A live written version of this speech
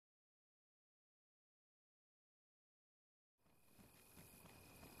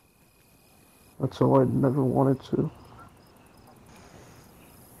That's all I never wanted to.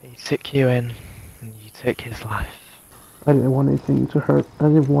 He took you in, and you took his life. I didn't want anything to hurt. I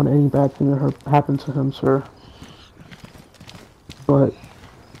didn't want any bad thing to happen to him, sir. But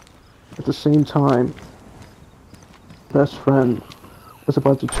at the same time, best friend was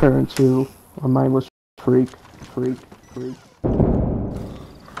about to turn into a mindless freak, freak, freak.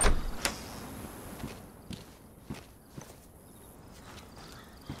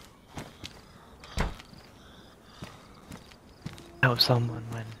 Help someone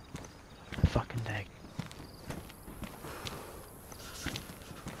when a fucking day.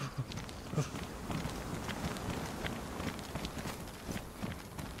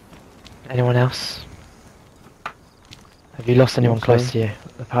 Anyone else? Have you lost anyone close to you,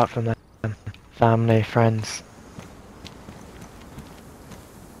 apart from them? Family, friends?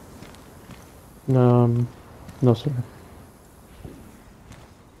 No, sir.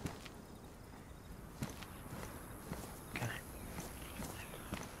 Okay.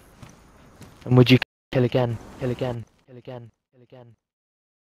 And would you kill again, kill again, kill again, kill again?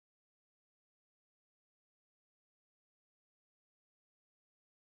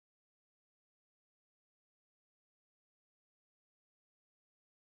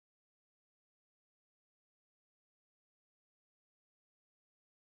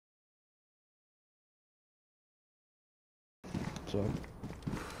 So.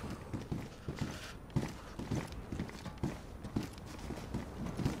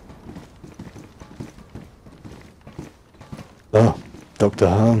 Oh, Dr.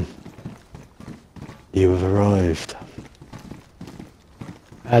 Hahn. You have arrived.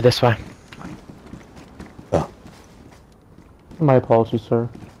 This way. Oh, My apologies, sir.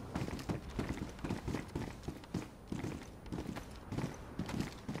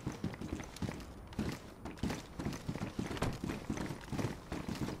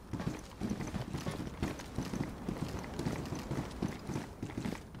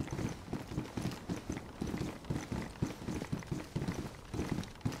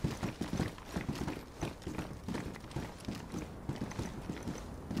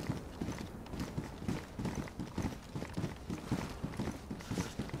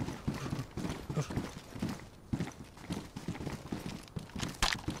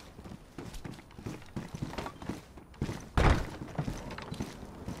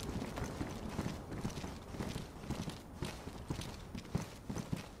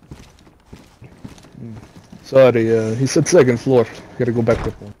 Sorry, he said second floor. Gotta go back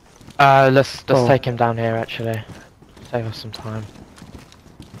up one. Let's take him down here actually. Save us some time.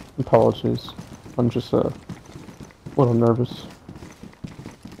 Apologies. I'm just a little nervous.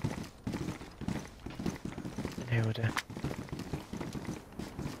 Here we do.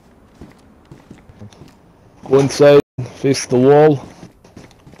 Go inside, face the wall.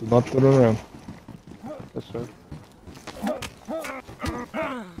 Do not turn around. Yes, sir.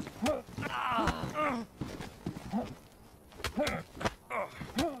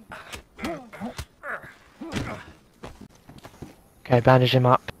 Okay, bandage him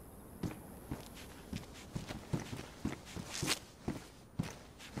up.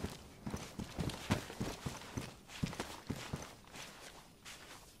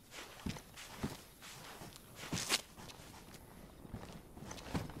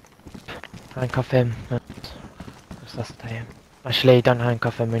 Handcuff him and resuscitate him. Actually, don't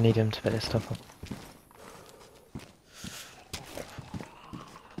handcuff him, we need him to put this stuff on.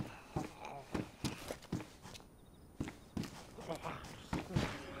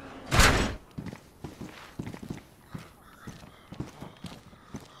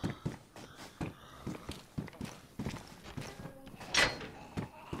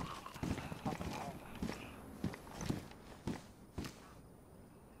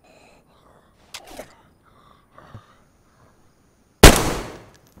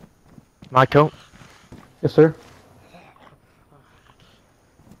 Michael, Yes, sir.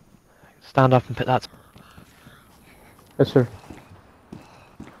 stand up and put that. Yes, sir.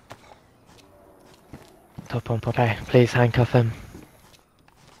 Top on, Pop. Okay, please handcuff him.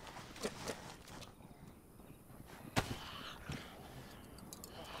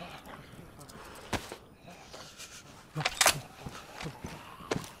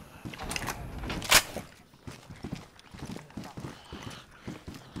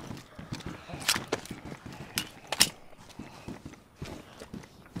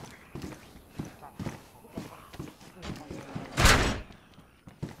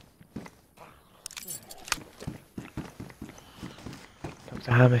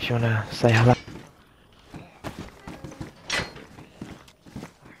 Dr. Ham, if you wanna say hello.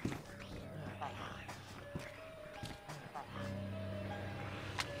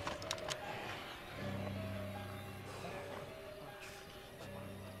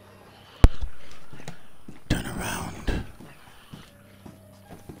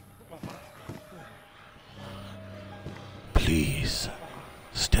 Please,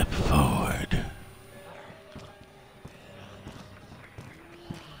 step forward.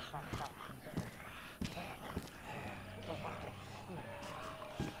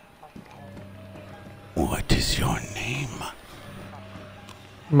 What is your name?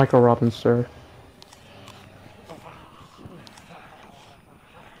 Michael Robbins, sir.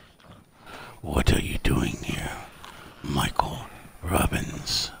 What are you doing here, Michael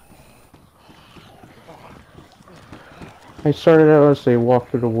Robbins? I started out as a walk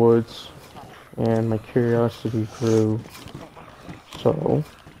through the woods, and my curiosity grew, so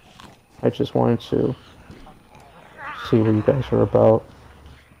I just wanted to see what you guys are about.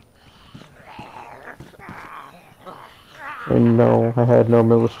 And no, I had no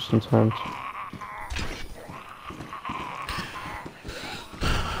malicious intent.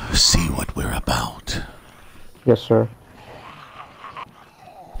 See what we're about. Yes, sir.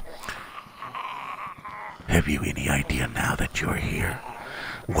 Have you any idea now that you're here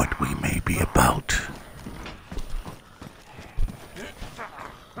what we may be about?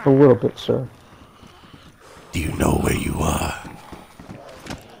 A little bit, sir. Do you know where you are?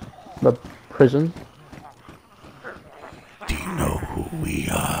 The prison? Do you know who we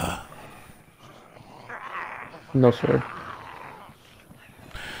are? No, sir.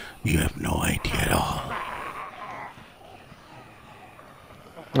 You have no idea at all.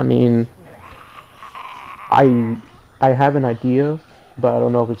 I mean, I have an idea, but I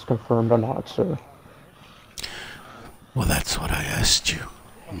don't know if it's confirmed or not, sir. Well, that's what I asked you,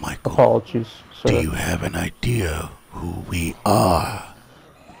 Michael. Apologies, sir. Do you have an idea who we are?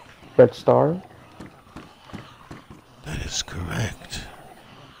 Red Star? That is correct.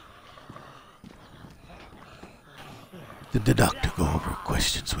 Did the doctor go over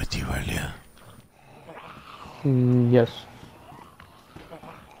questions with you earlier? Yes.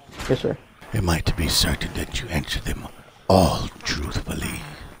 Yes, sir. Am I to be certain that you answer them all truthfully?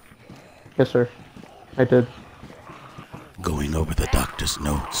 Yes, sir. I did. Going over the doctor's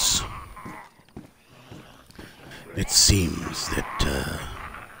notes, it seems that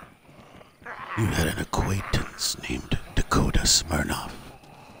you had an acquaintance named Dakota Smirnoff.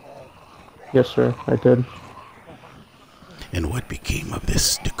 Yes, sir. I did. And what became of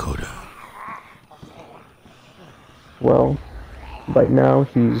this Dakota? Well, right now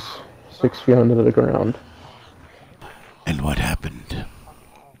he's 6 feet under the ground. And what happened?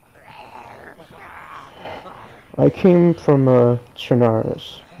 I came from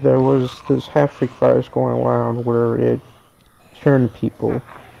Chernaurus. There was this half-freak virus going around where it turned people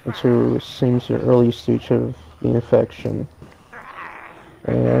into, it seems, the early stage of the infection.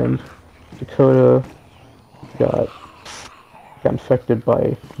 And Dakota got infected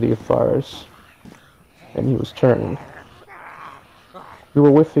by the virus, and he was turned. We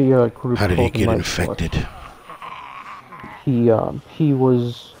were with a group. How did he called the get Micheal. infected? He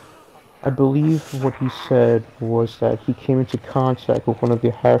was, I believe what he said was that he came into contact with one of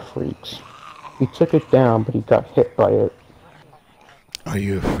the half-freaks. He took it down, but he got hit by it. Are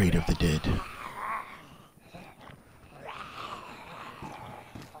you afraid of the dead?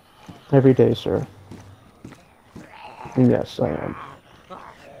 Every day, sir. Yes, I am.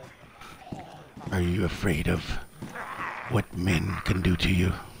 Are you afraid of what men can do to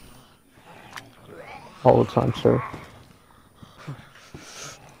you? All the time, sir.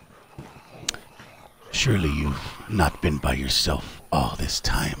 Surely you've not been by yourself all this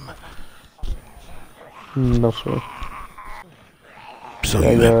time. No, sir. So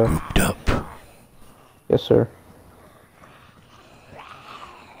you have grouped up. Yes, sir.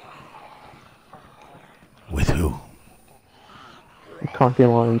 With who?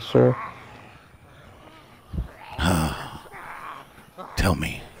 Concubines, sir. Tell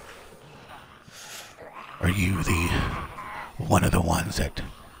me. Are you one of the ones that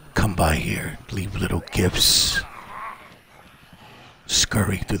come by here, leave little gifts,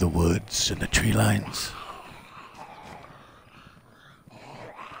 scurry through the woods and the tree lines?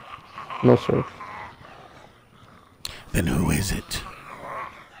 No, sir. Then who is it?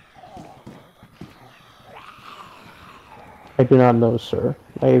 I do not know, sir.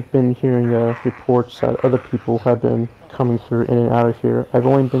 I've been hearing reports that other people have been coming through in and out of here. I've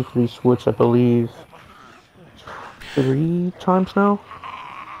only been to these woods, I believe, 3 times now?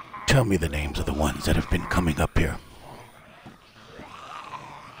 Tell me the names of the ones that have been coming up here.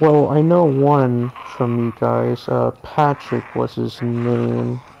 Well, I know one from you guys. Patrick was his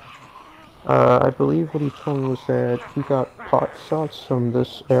name. I believe what he told me was that he got pot shots from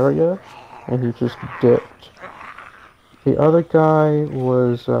this area, and he just dipped. The other guy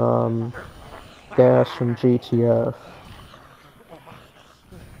was, Gas from JTF.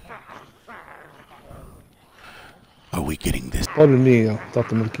 Are we getting this? Pardon me,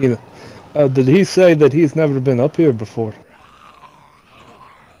 Dr. Micheal. Did he say that he's never been up here before?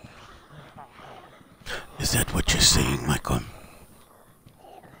 Is that what you're saying, Micheal?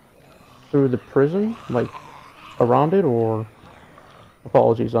 Through the prison? Like, around it, or...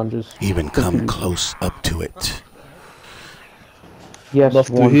 Apologies, I'm just Even come confused. close up to it? Yes, Love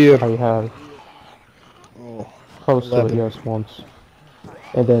to once hear. I have. Oh, Close to it, 11. yes, once.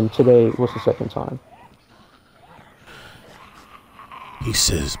 And then today was the second time. He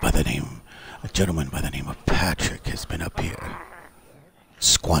says a gentleman by the name of Patrick has been up here,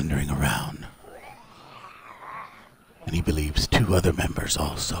 squandering around. And he believes 2 other members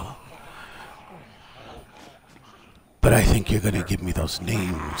also. But I think you're gonna give me those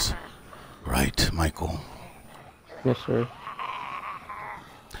names, right, Micheal? Yes, sir.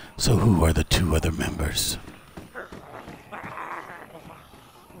 So who are the 2 other members?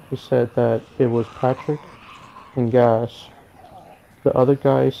 He said that it was Patrick and Gas. The other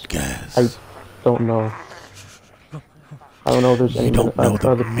guys, Gaz. I don't know. I don't know if there's You any don't know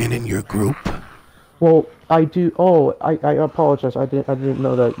the other men in your group? Well, I do. Oh, I apologize. I didn't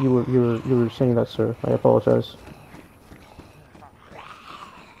know that you were saying that, sir. I apologize.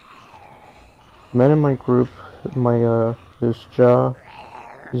 Men in my group, there's Ja,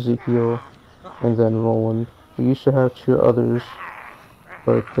 Ezekiel, and then Roland. We used to have 2 others,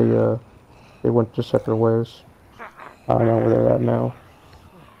 but they went their separate ways. I don't know where they're at now.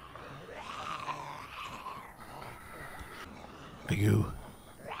 Are you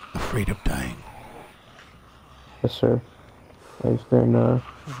afraid of dying? Yes, sir. I've been I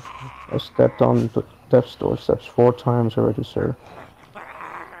stepped on the death's doorsteps 4 times already, sir.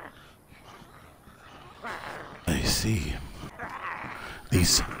 I see.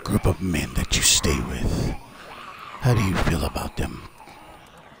 These group of men that you stay with, how do you feel about them?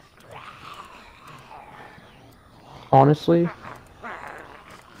 Honestly,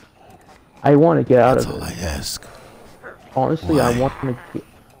 I want to get out That's of all it. I ask. Honestly, Why?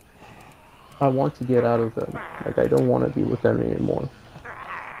 I want to get out of them. Like, I don't want to be with them anymore.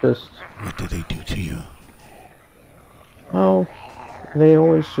 Just, What do they do to you? well, they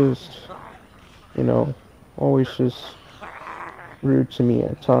always just, you know, always just rude to me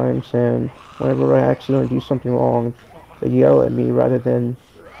at times, and whenever I accidentally do something wrong, they yell at me rather than,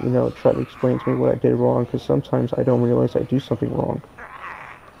 you know, try to explain to me what I did wrong, because sometimes I don't realize I do something wrong.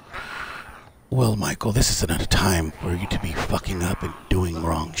 Well, Micheal, this isn't a time for you to be fucking up and doing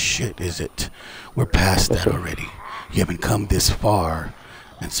wrong shit, is it? We're past Yes, that sir. already. You haven't come this far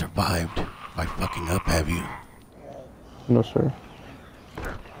and survived by fucking up, have you? No, sir.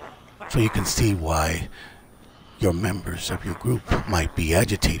 So you can see why your members of your group might be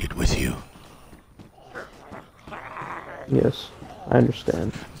agitated with you. Yes, I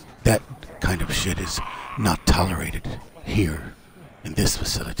understand. That kind of shit is not tolerated here in this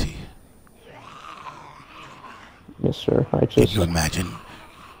facility. Yes, sir. I Can just... you imagine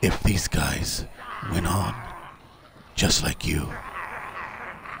if these guys went on just like you?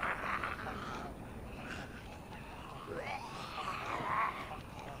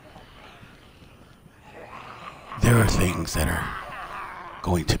 There are things that are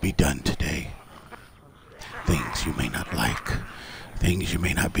going to be done today. Things you may not like. Things you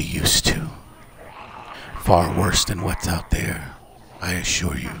may not be used to. Far worse than what's out there, I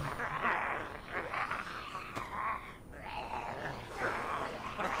assure you.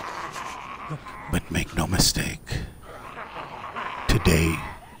 But make no mistake, today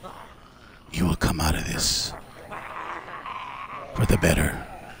you will come out of this for the better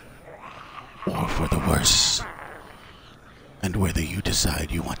or for the worse. And whether you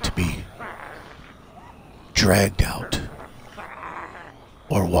decide you want to be dragged out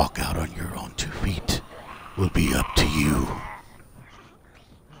or walk out on your own 2 feet will be up to you.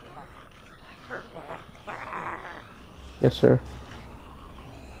 Yes, sir.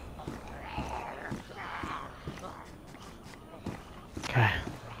 Okay, I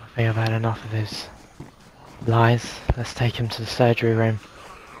think I've had enough of his lies. Let's take him to the surgery room.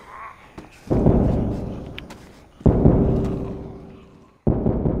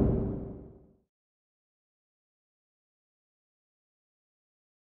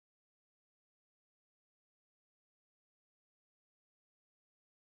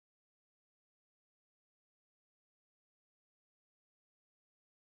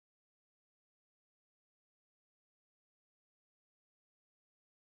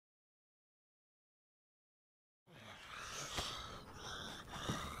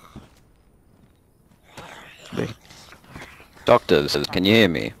 Doctors, can you hear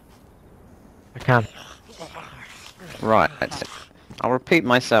me? I can. Right. I'll repeat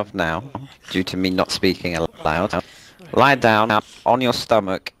myself now, due to me not speaking aloud. Lie down on your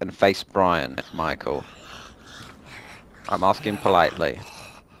stomach and face Brian, Michael. I'm asking politely.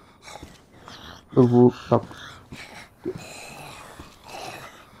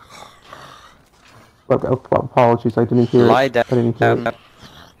 Apologies, I didn't hear it. Lie I didn't hear down. it.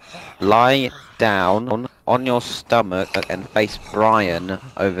 Lie down on your stomach and face Brian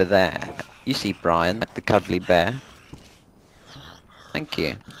over there. You see Brian, the cuddly bear. Thank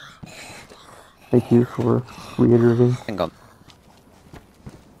you. Thank you for reiterating. Hang on.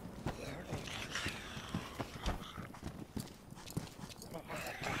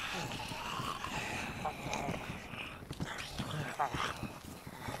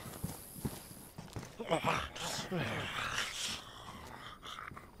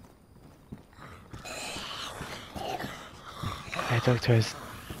 Okay, Doctor, is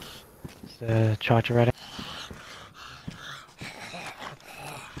the charger ready?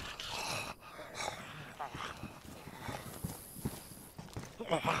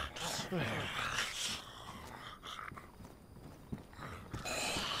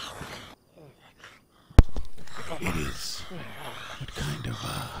 It is. What kind of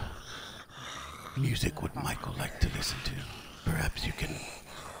music would Michael like to listen to? Perhaps you can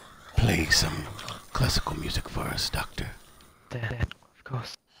play some classical music for us, Doctor. Of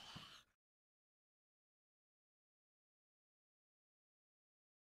course.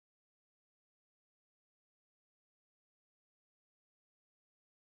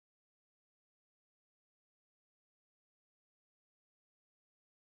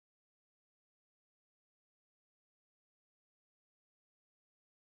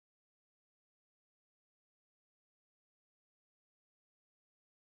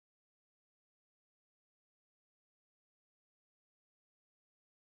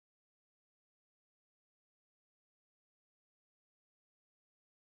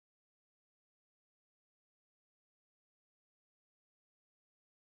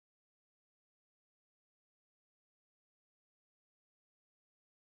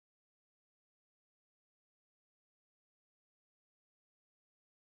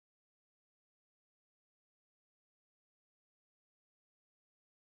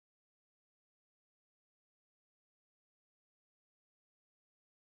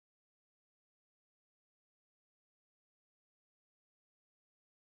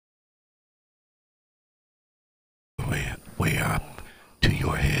 Way up to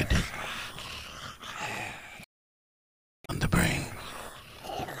your head. On the brain.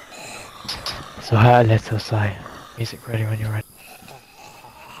 So how little say. Music ready when you're ready.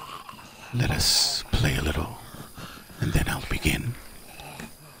 Let us play a little, and then I'll begin.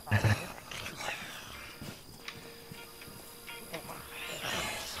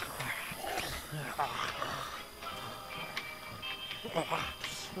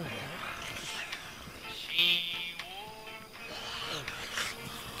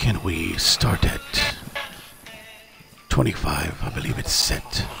 Can we start at 25? I believe it's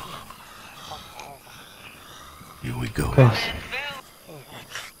set. Here we go. Of course.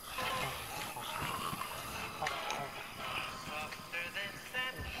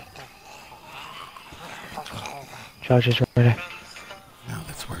 Charger's ready. Now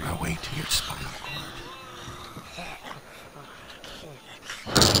let's work our way to your spinal cord.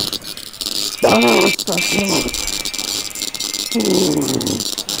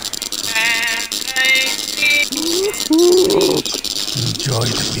 Enjoy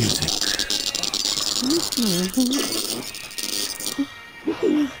the music.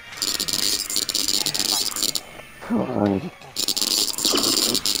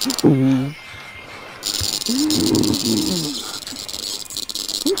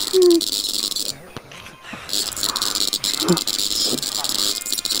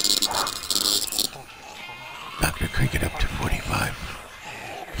 Doctor, crank it up to 45,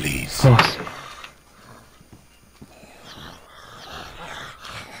 please. Of course.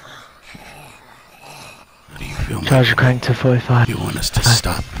 How do you feel, Charger Michael? cranked to 45. You want us to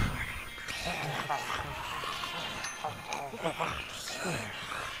stop?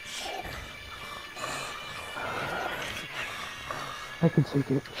 I can take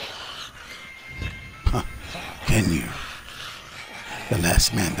it. Huh. Can you? The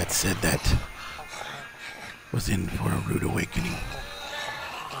last man that said that was in for a rude awakening.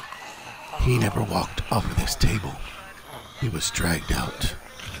 He never walked off of this table. He was dragged out.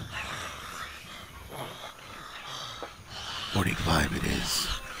 45 it is.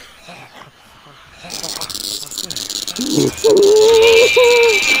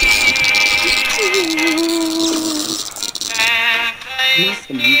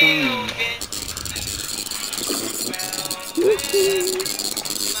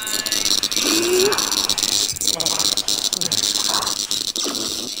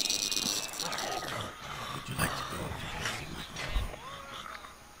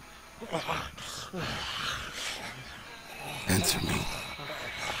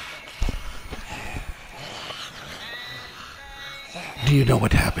 Do you know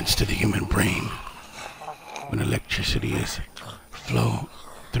what happens to the human brain when electricity is flow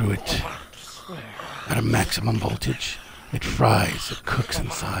through it at a maximum voltage? It fries, it cooks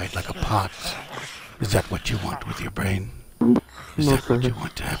inside like a pot. Is that what you want with your brain? Is No, that what sir. you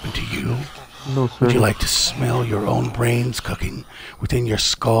want to happen to you? No, sir. Would you like to smell your own brains cooking within your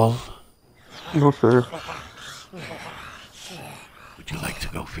skull? No, sir. Would you like to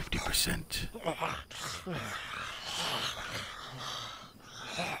go 50%?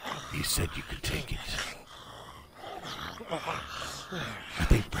 You said you could take it. I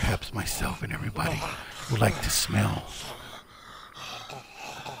think perhaps myself and everybody would like to smell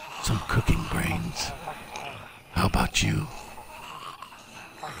some cooking brains. How about you?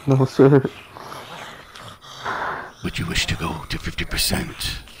 No, sir. Would you wish to go to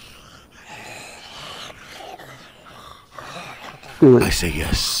 50%? Do I it. say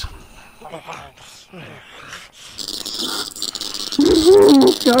yes.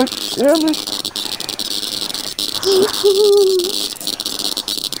 God damn it.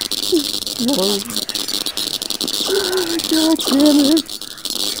 God damn it.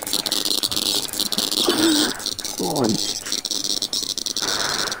 Come on.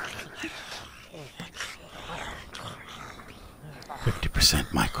 50%,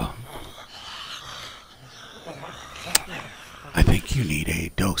 Micheal. I think you need a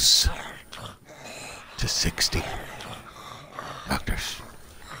dose to 60. Doctors,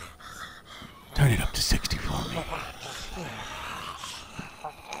 turn it up to 60 for me.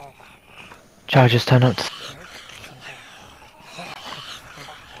 Charges turn up to...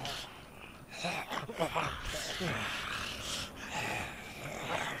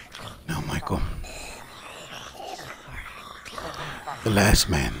 Now, Micheal, the last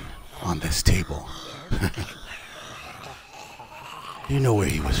man on this table, do you know where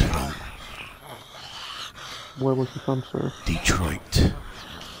he was from? Where was he from, sir? Detroit.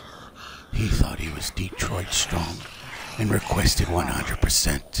 He thought he was Detroit strong and requested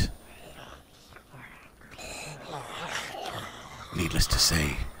 100%. Needless to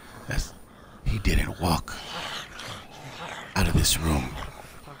say, as he didn't walk out of this room.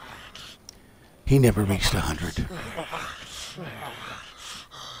 He never reached 100.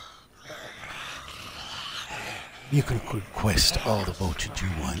 You can request all the votes that you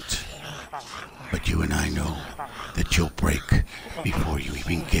want, but you and I know that you'll break before you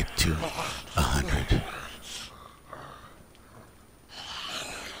even get to 100.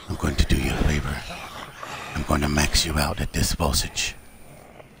 I'm going to do you a favor. I'm going to max you out at this voltage.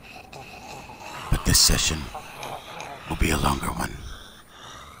 But this session will be a longer one,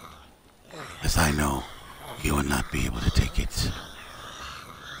 as I know you will not be able to take it,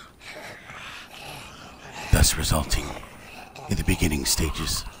 thus resulting in the beginning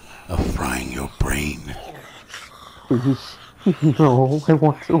stages of frying your brain. Please. No, I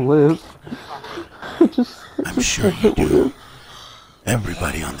want to live. I'm sure you do.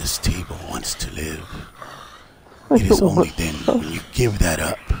 Everybody on this table wants to live. It is only then when you give that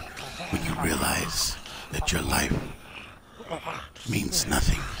up, when you realize that your life means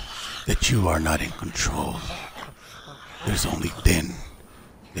nothing, that you are not in control. There's only then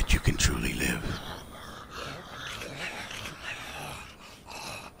that you can truly live.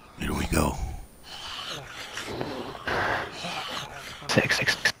 Here we go.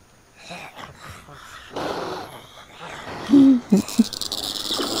 6.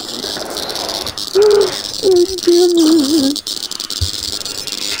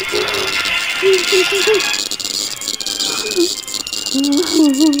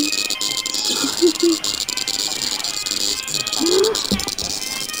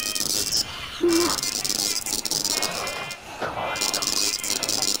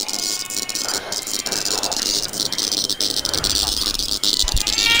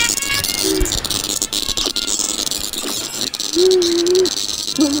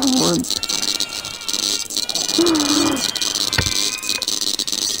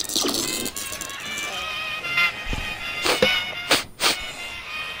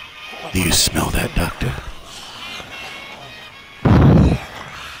 Do you smell that, Doctor?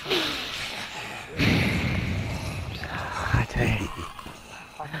 I tell you.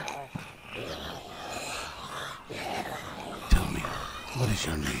 Tell me, what is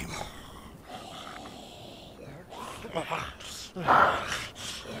your name?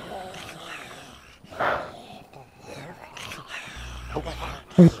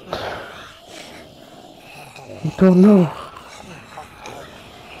 I don't know.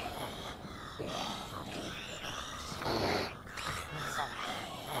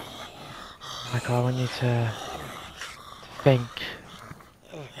 Michael, I want you to think.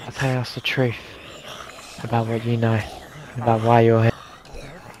 I'll tell us the truth about what you know, about why you're here.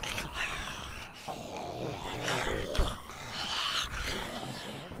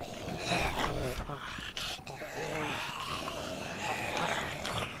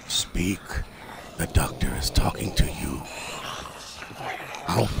 speak. The doctor is talking to you.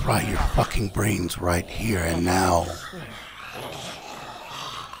 I'll fry your fucking brains right here and now.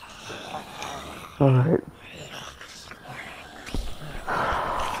 Alright.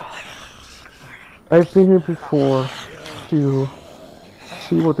 I've been here before to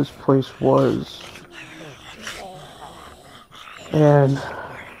see what this place was. And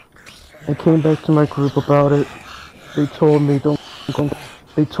I came back to my group about it. They told me don't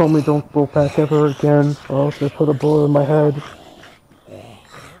go back ever again, or else they put a bullet in my head.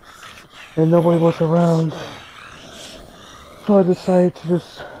 And nobody was around. So I decided to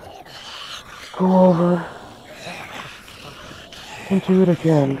just go over and do it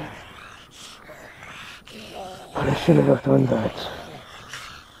again. But I shouldn't have done that.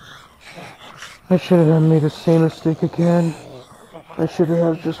 I shouldn't have made the same mistake again. I should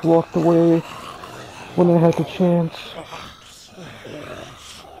have just walked away when I had the chance.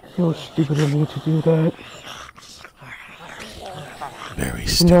 It was stupid of me to do that. Very And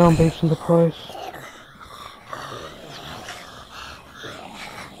stupid. now I'm facing the price.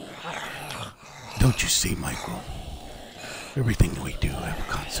 Don't you see, Michael? Everything we do have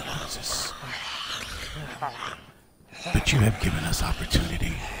consequences. But you have given us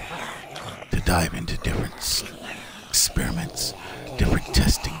opportunity to dive into different experiments, different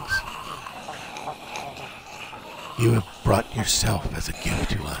testings. You have brought yourself as a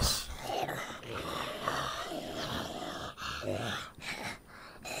gift to us.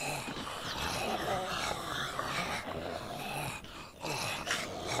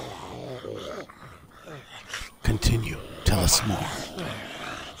 Continue. Tell us more.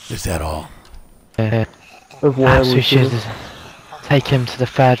 Is that all? Of why Perhaps we we should did it. take him to the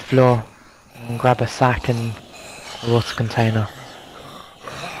 3rd floor and grab a sack and a water container.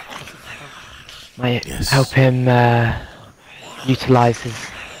 Might Yes. help him utilize his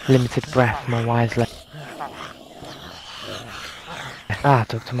limited breath more wisely. Ah,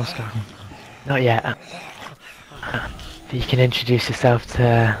 Dr. Moscow. Not yet. You can introduce yourself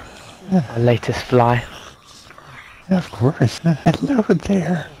to our latest fly. Of course. Hello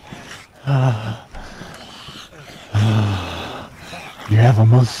there. You have a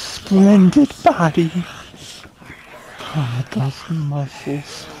most splendid body. Oh, those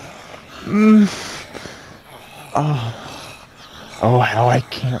muscles. Oh, how I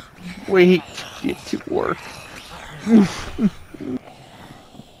can't wait to get to work.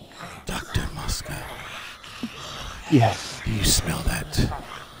 Dr. Moscow, Yes. do you smell that?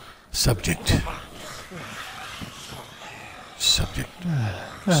 Subject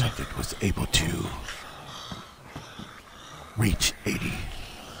was able to reach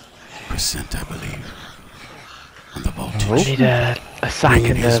 80%, I believe, on the voltage. We need a sack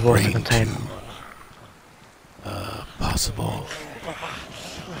Bringing and his a water brain container. to possible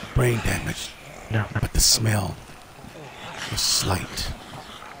brain damage, No. but the smell was slight.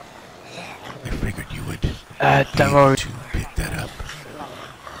 I figured you would be Don't able worry. to pick that up.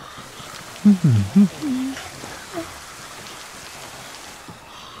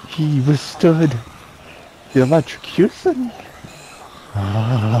 He withstood the electrocution.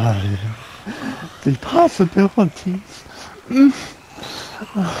 The possibilities.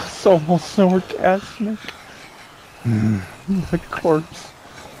 It's almost orgasmic. The corpse,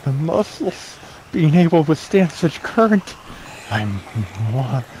 the muscles, being able to withstand such current. I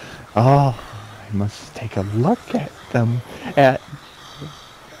must take a look at them. At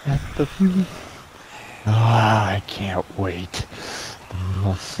the. I can't wait. The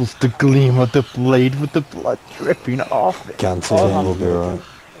muscles, the gleam of the blade with the blood dripping off it. Cancel it, we'll be alright.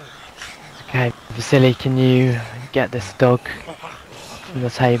 Okay, Vasily, can you get this dog from the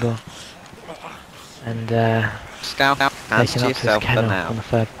table and Scout, take hands him to up to his yourself for kennel now. on the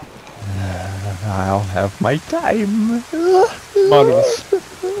 3rd? I'll have my time.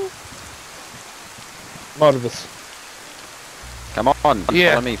 Marvelous. Come on, Yeah.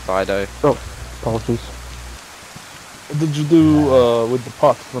 follow me, Fido. Oh, apologies. What did you do with the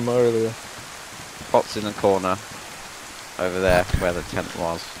pot from earlier? Pot's in the corner. Over there, where the tent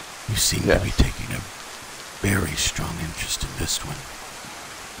was. You seem Yes. to be taking a very strong interest in this one.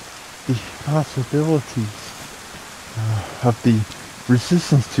 The possibilities of the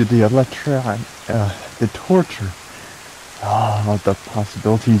resistance to the electron, the torture. Oh, the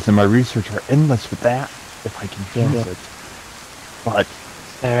possibilities in my research are endless with that, if I can use it. But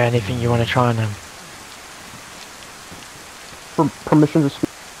Is there anything you want to try on him? Permission to speak.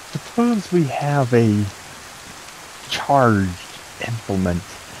 suppose we have a charged implement.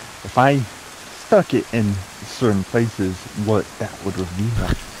 If I stuck it in certain places, what that would reveal.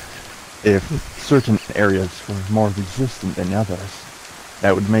 If certain areas were more resistant than others.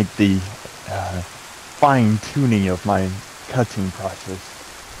 that would make the fine-tuning of my cutting process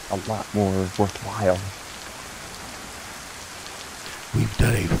a lot more worthwhile. We've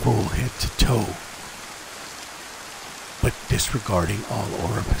done a full head to toe, but disregarding all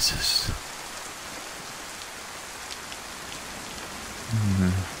orifices.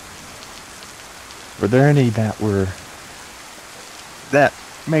 Were there any that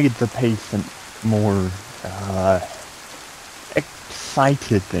made the patient more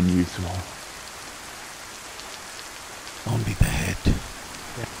excited than usual? Only the head.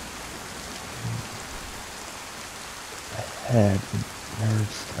 The head and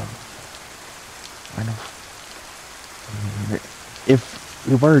nerve stuff. I know. If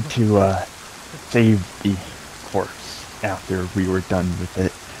we were to save the corpse after we were done with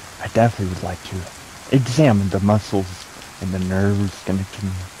it, I definitely would like to examine the muscles and the nerves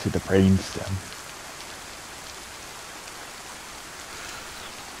connecting to the brainstem.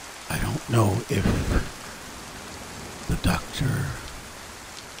 I don't know if the doctor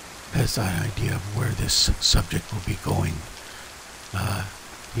has an idea of where this subject will be going.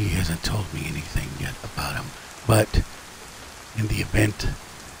 He hasn't told me anything yet about him, but in the event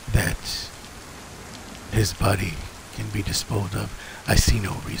that his body can be disposed of, I see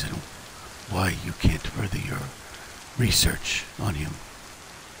no reason why you can't further your research on him.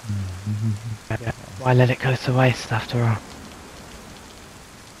 Yeah. Why let it go to waste after all?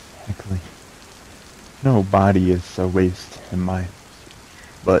 Exactly. No body is a waste in my...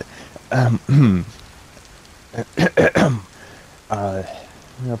 But,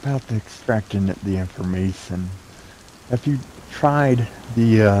 about the extracting the information, have you tried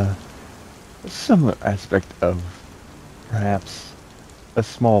the, similar aspect of, perhaps, a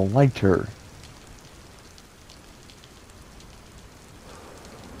small lighter?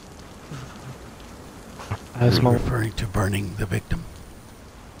 Are you referring to burning the victim?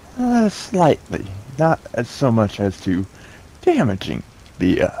 Slightly. Not as so much as to damaging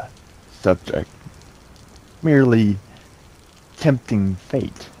the, subject. Merely tempting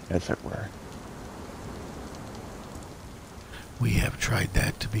fate, as it were. We have tried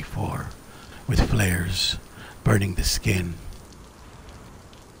that before, with flares, burning the skin.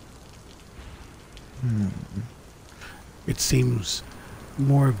 It seems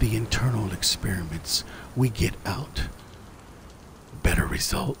more of the internal experiments we get out. Better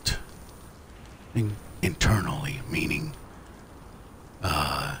result. Internally, meaning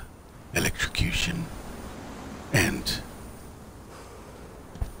electrocution and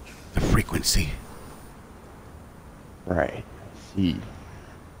the frequency. Right. I see.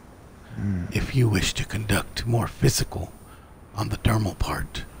 If you wish to conduct more physical on the dermal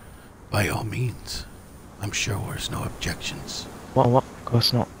part, by all means. I'm sure there's no objections. What? Of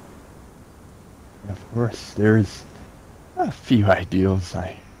course not. Of course, there's a few ideals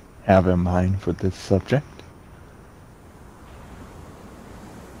I have in mind for this subject.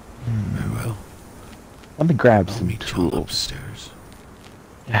 Very well. Let me grab I'll some meet you all tools. upstairs.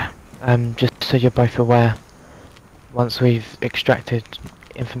 Yeah. Just so you're both aware, once we've extracted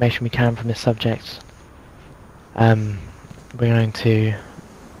information we can from this subject, we're going to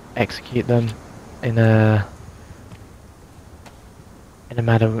execute them in a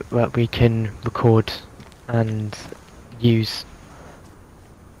manner that we can record and use.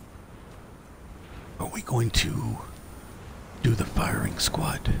 Are we going to do the firing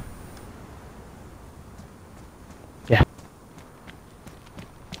squad? Yeah.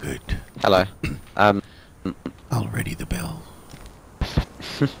 Good. Hello. I'll ready the bell.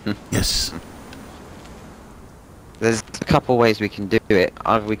 Yes. There's a couple ways we can do it.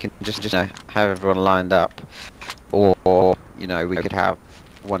 Either we can just have everyone lined up, or we could have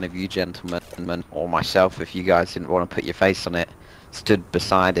one of you gentlemen or myself, if you guys didn't want to put your face on it, stood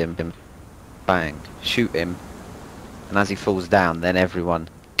beside him, bang, shoot him, and as he falls down, then everyone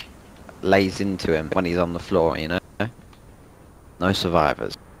lays into him when he's on the floor. No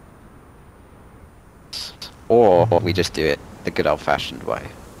survivors. Or we just do it the good old-fashioned way.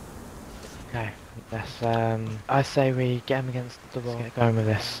 Okay. Yes. I say we get him against the wall. Get going with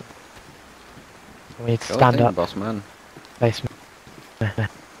this. We need to Sure stand thing, up, boss man. face me.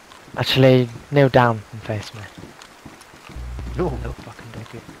 Actually, kneel down and face me. You little fucking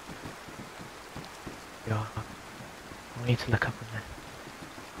dick. You are. I need to look up at me.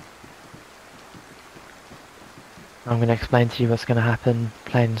 I'm going to explain to you what's going to happen,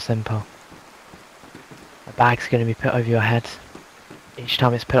 plain and simple. A bag's going to be put over your head. Each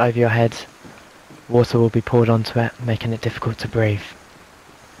time it's put over your head, water will be poured onto it, making it difficult to breathe.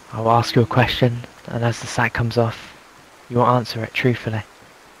 I will ask you a question, and as the sack comes off, you will answer it truthfully.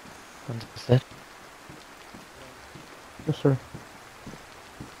 Understood? Yes, sir.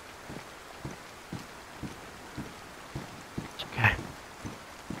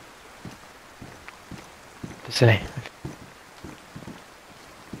 Actually,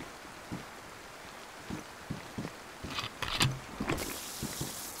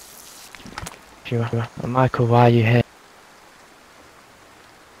 if you Michael, why are you here?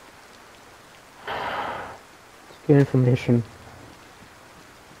 To get information.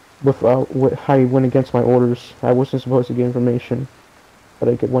 How he went against my orders. I wasn't supposed to get information, but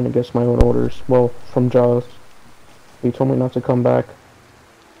I went against my own orders. Well, from Jaws. He told me not to come back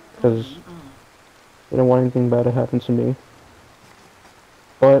because he didn't want anything bad to happen to me.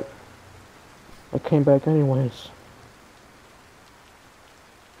 But I came back anyways.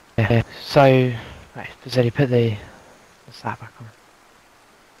 Yeah. So, right, so you put the sack back on.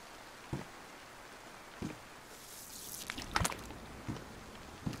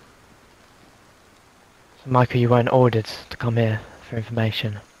 So, Michael, you weren't ordered to come here for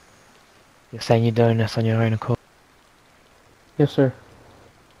information. You're saying you're doing this on your own accord. Yes, sir.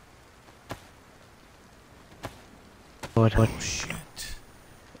 Oh shit.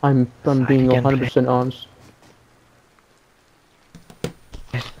 I'm being again, 100% honest.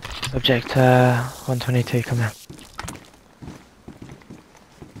 Subject 122, come here.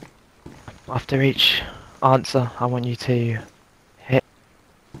 After each answer, I want you to hit.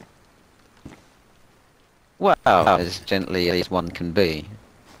 Well, as gently as one can be.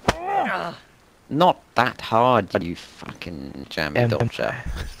 Not that hard, you fucking jammy dodger.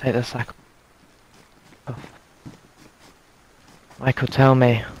 Let's take the sack off. Michael, tell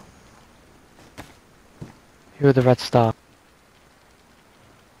me. Who are the Red Star?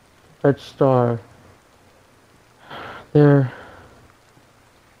 Red Star. They're...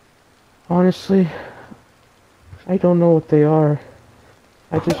 Honestly, I don't know what they are.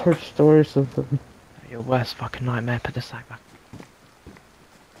 I just heard stories of them. Your worst fucking nightmare, put the sack back.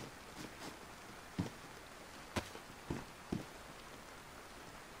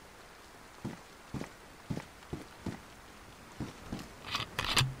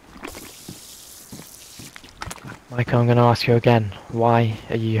 Michael, I'm going to ask you again. Why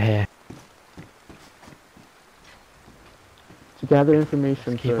are you here? To gather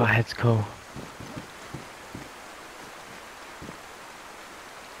information, Keep our sir. heads cool.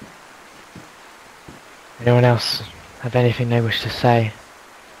 Anyone else have anything they wish to say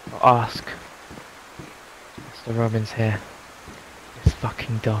or ask? Mr. Robbins here. This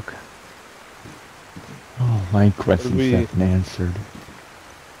fucking dog. Oh, my questions we- have been answered.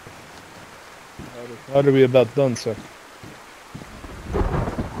 How are we about done, sir?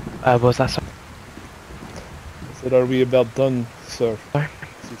 Was that so? I said, are we about done, sir? Sorry?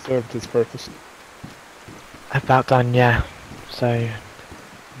 Has he served his purpose? About done, yeah. So,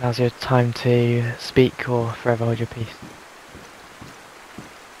 now's your time to speak or forever hold your peace.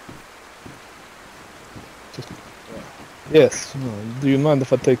 Yes. Do you mind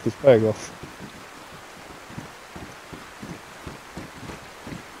if I take this bag off?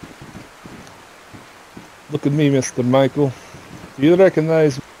 Look at me, Mr. Michael. Do you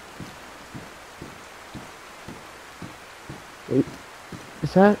recognize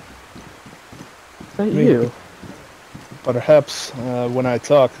Is that Me. you? perhaps when I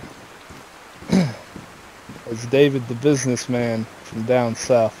talk as David the businessman from down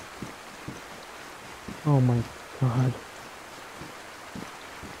south? Oh my god.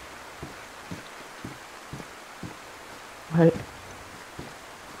 I...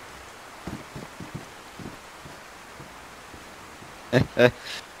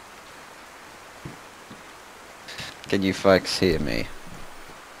 Can you folks hear me?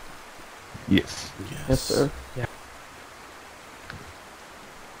 Yes. Yes, sir.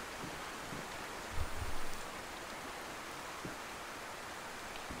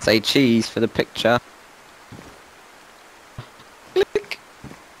 Say cheese for the picture. Click.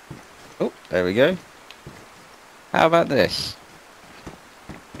 Oh, there we go. How about this?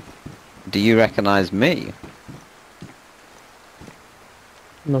 Do you recognize me?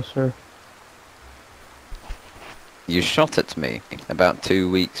 No, sir. You shot at me about 2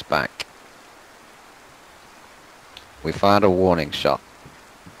 weeks back. We fired a warning shot,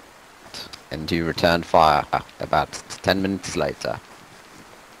 and you returned fire about 10 minutes later.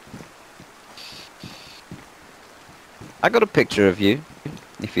 I got a picture of you,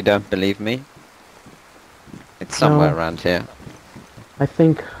 if you don't believe me. It's somewhere No. around here. I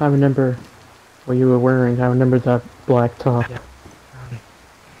think I remember what you were wearing. I remember that black top. Yeah.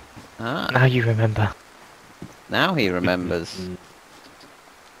 Ah, Now you remember. now he remembers.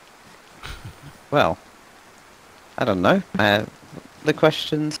 Well, I don't know. The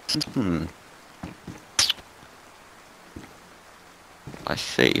questions... I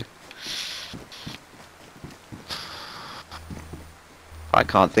see. I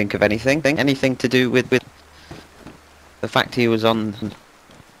can't think of anything. Anything to do with fact he was on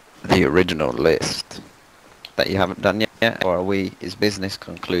the original list that you haven't done yet, or is business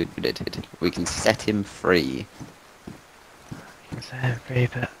concluded? We can set him free. Set him free,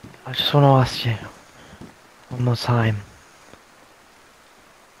 but I just want to ask you one more time.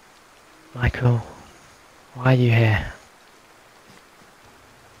 Michael, why are you here?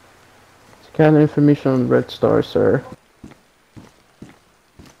 To gather information on Red Star, sir.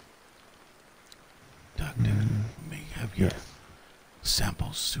 Doctor, may have your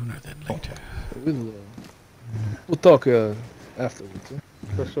samples sooner than later. We'll talk afterwards.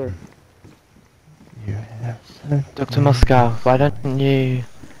 Yes, sir. You have said Dr. Moscow, why don't you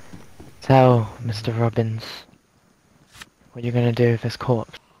tell Mr. Robbins what you're going to do with his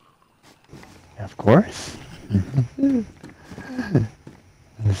corpse? Of course.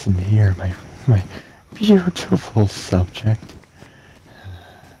 Listen here, my beautiful subject.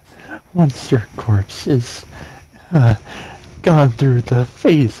 Once your corpse is gone through the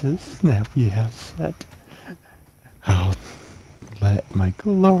phases that we have set, I'll let my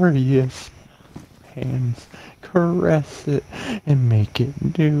glorious hands caress it and make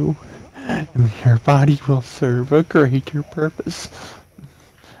it new. And your body will serve a greater purpose.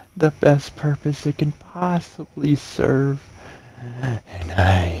 The best purpose it can possibly serve. And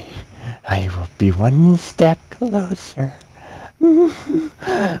I will be one step closer.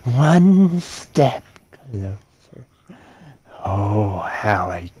 One step closer. Oh, how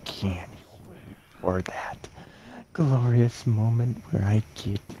I can't wait for that glorious moment where I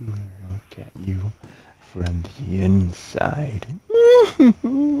get to look at you from the inside.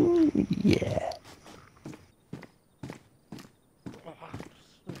 Yeah.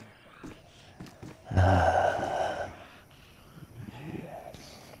 Yes.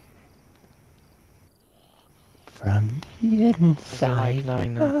 From the inside.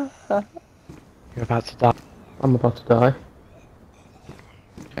 Knowing that you're about to die. I'm about to die.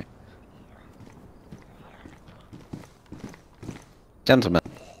 Gentlemen,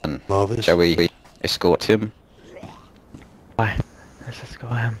 Marvelous. shall we escort him? Bye. Let's just go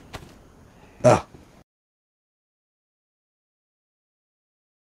home. Ah,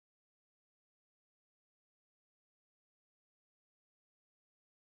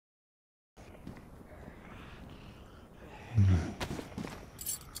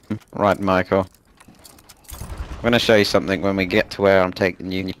 Right, Michael. I'm going to show you something when we get to where I'm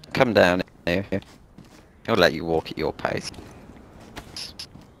taking you. Come down here. He'll let you walk at your pace. It's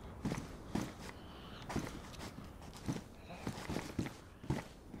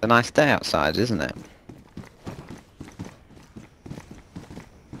a nice day outside, isn't it?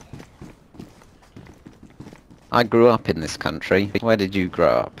 I grew up in this country. Where did you grow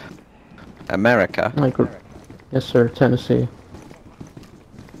up? America? Yes, sir. Tennessee.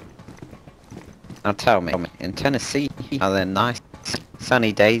 Now tell me, in Tennessee, are there nice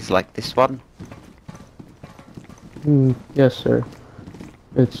sunny days like this one? Yes, sir.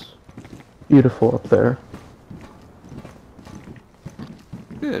 It's beautiful up there.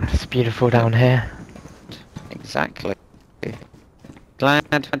 Good. It's beautiful down here. Exactly. Glad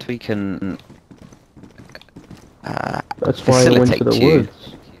we can That's why I went to the facilitate you.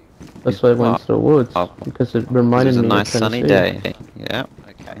 woods. That's why I went to the woods, because it reminded It was a me nice of sunny Tennessee. day. Yeah,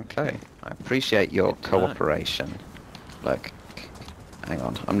 okay. I appreciate your cooperation. Look, hang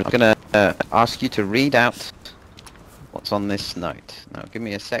on. I'm just gonna ask you to read out what's on this note. Now, give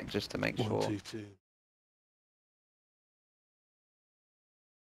me a sec just to make sure. 1, 2, 2.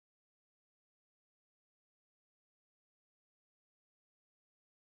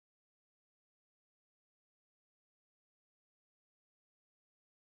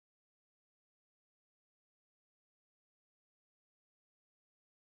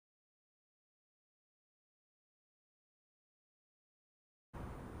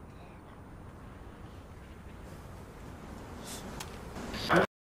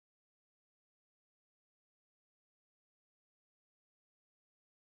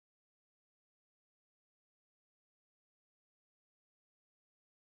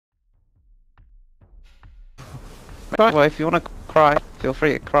 Right, well, if you want to cry, feel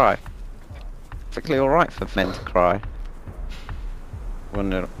free to cry. Perfectly alright for men to cry.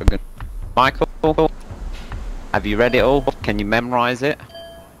 Michael, have you read it all? Can you memorize it?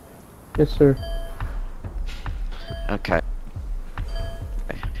 Yes, sir. Okay.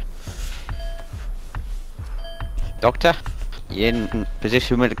 Doctor, you in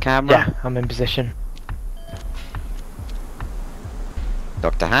position with the camera? Yeah, I'm in position.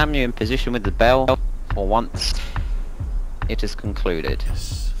 Dr. Ham, you in position with the bell for once it is concluded.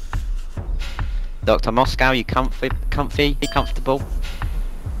 Yes. Dr. Moscow, you comfortable?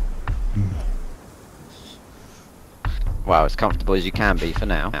 Well, as comfortable as you can be for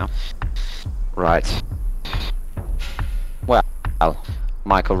now. Right. Well,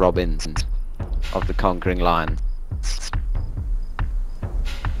 Michael Robbins of the Conquering Lions.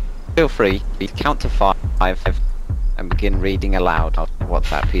 Feel free to count to 5 and begin reading aloud what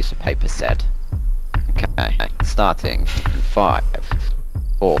that piece of paper said. Okay, starting in 5,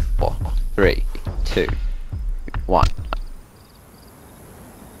 4, 3, 2, 1.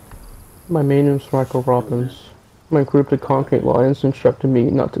 My name is Michael Robbins. My group, the Concrete Lions, instructed me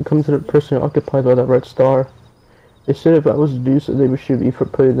not to come to the prison occupied by the Red Star. They said if I was to do so, they would shoot me for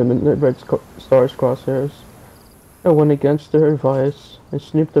putting them in the Red Star's crosshairs. I went against their advice and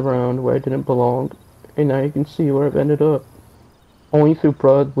snooped around where I didn't belong, and now you can see where I've ended up. Only through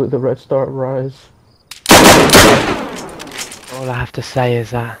blood will the Red Star rise. All I have to say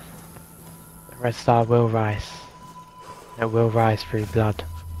is that the Red Star will rise. It will rise through blood.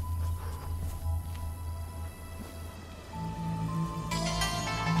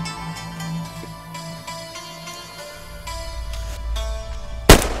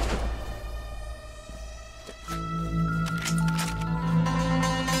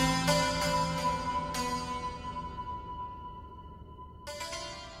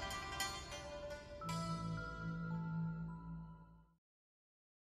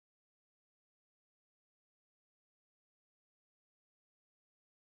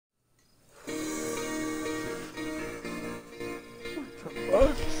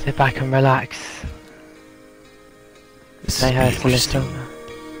 Sit back and relax. Stay here to listen.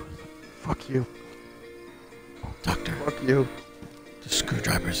 Fuck you. Doctor, Fuck you. the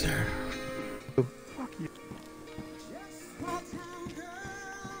screwdriver's there.